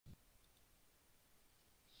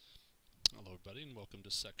everybody, and welcome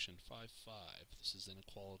to section 5.5. This is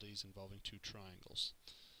inequalities involving two triangles.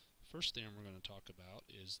 First theorem we're going to talk about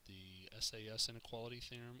is the SAS inequality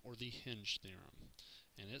theorem or the Hinge theorem.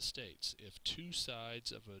 And it states if two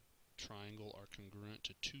sides of a triangle are congruent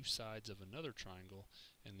to two sides of another triangle,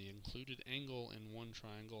 and the included angle in one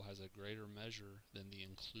triangle has a greater measure than the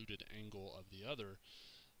included angle of the other,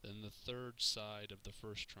 then the third side of the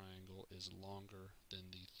first triangle is longer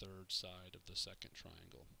than the third side of the second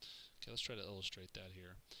triangle. Okay, let's try to illustrate that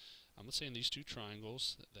here. Let's say in these two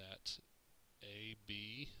triangles that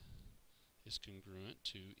AB is congruent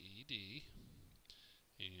to ED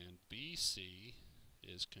and BC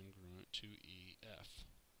is congruent to EF.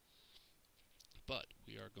 But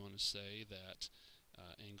we are going to say that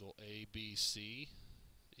angle ABC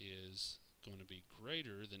is going to be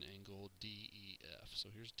greater than angle DEF. So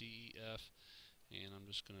here's DEF, and I'm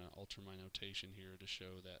just going to alter my notation here to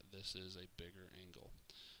show that this is a bigger angle.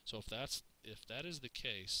 So if that is the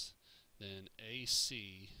case, then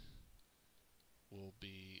AC will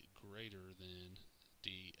be greater than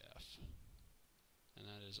DF. And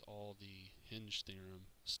that is all the Hinge theorem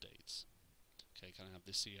states. Okay, kind of have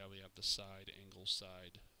to see how we have the side angle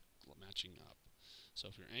side matching up. So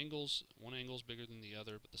if your one angle is bigger than the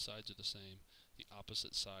other, but the sides are the same, the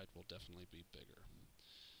opposite side will definitely be bigger.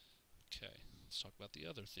 Okay, let's talk about the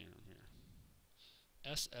other theorem here.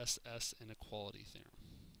 SSS inequality theorem.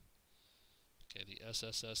 Okay, the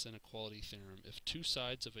SSS inequality theorem. If two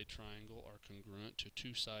sides of a triangle are congruent to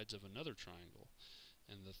two sides of another triangle,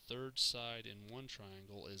 and the third side in one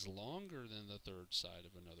triangle is longer than the third side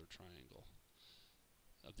of another triangle,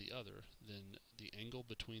 of the other, then the angle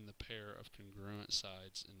between the pair of congruent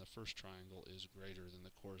sides in the first triangle is greater than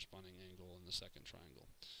the corresponding angle in the second triangle.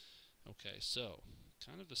 Okay, so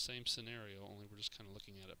kind of the same scenario, only we're just kind of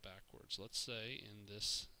looking at it backwards. Let's say in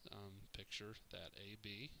this picture that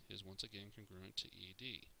AB is once again congruent to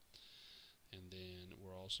ED. And then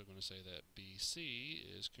we're also going to say that BC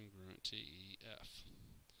is congruent to EF.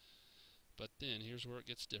 But then here's where it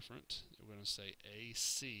gets different. We're going to say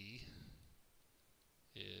AC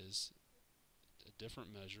is a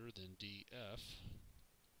different measure than DF,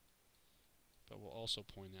 but we'll also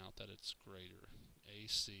point out that it's greater.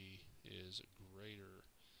 AC is greater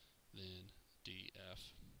than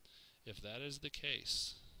DF. If that is the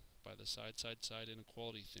case, by the side-side-side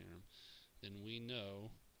inequality theorem, then we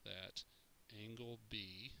know that angle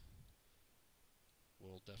B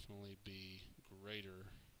will definitely be greater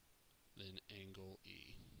than angle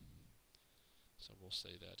E. So we'll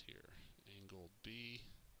say that here. Angle B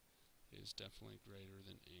is definitely greater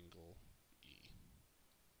than angle